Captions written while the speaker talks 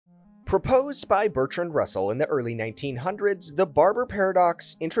Proposed by Bertrand Russell in the early 1900s, the Barber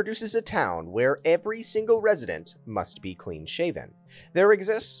paradox introduces a town where every single resident must be clean-shaven. There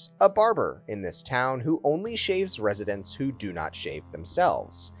exists a barber in this town who only shaves residents who do not shave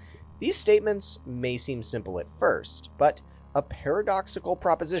themselves. These statements may seem simple at first, but a paradoxical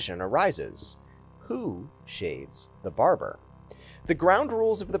proposition arises. Who shaves the barber? The ground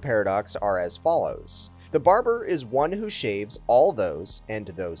rules of the paradox are as follows. The barber is one who shaves all those, and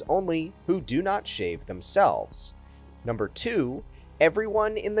those only, who do not shave themselves. Number 2,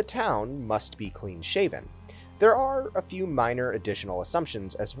 everyone in the town must be clean-shaven. There are a few minor additional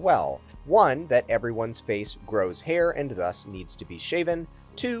assumptions as well. 1, that everyone's face grows hair and thus needs to be shaven.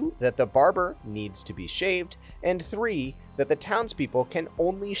 2, that the barber needs to be shaved. And 3, that the townspeople can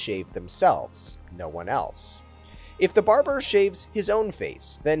only shave themselves, no one else. If the barber shaves his own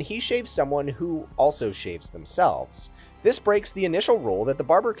face, then he shaves someone who also shaves themselves. This breaks the initial rule that the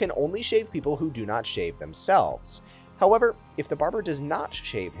barber can only shave people who do not shave themselves. However, if the barber does not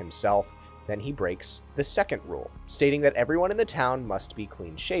shave himself, then he breaks the second rule, stating that everyone in the town must be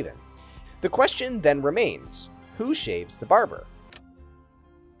clean-shaven. The question then remains, who shaves the barber?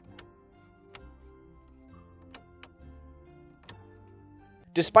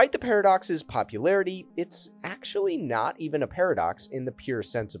 Despite the paradox's popularity, it's actually not even a paradox in the pure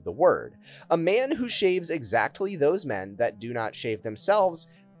sense of the word. A man who shaves exactly those men that do not shave themselves,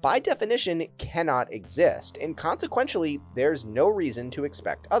 by definition, cannot exist, and consequently, there's no reason to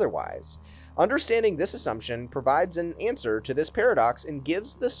expect otherwise. Understanding this assumption provides an answer to this paradox and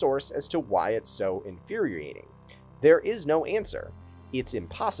gives the source as to why it's so infuriating. There is no answer. It's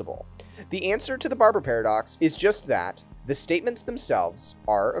impossible. The answer to the Barber paradox is just that. The statements themselves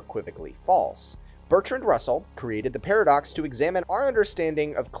are equivocally false. Bertrand Russell created the paradox to examine our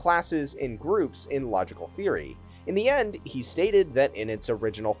understanding of classes and groups in logical theory. In the end, he stated that in its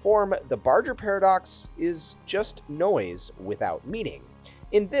original form, the Barber paradox is just noise without meaning.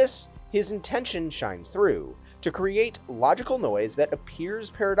 In this, his intention shines through, to create logical noise that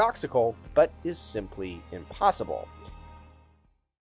appears paradoxical but is simply impossible.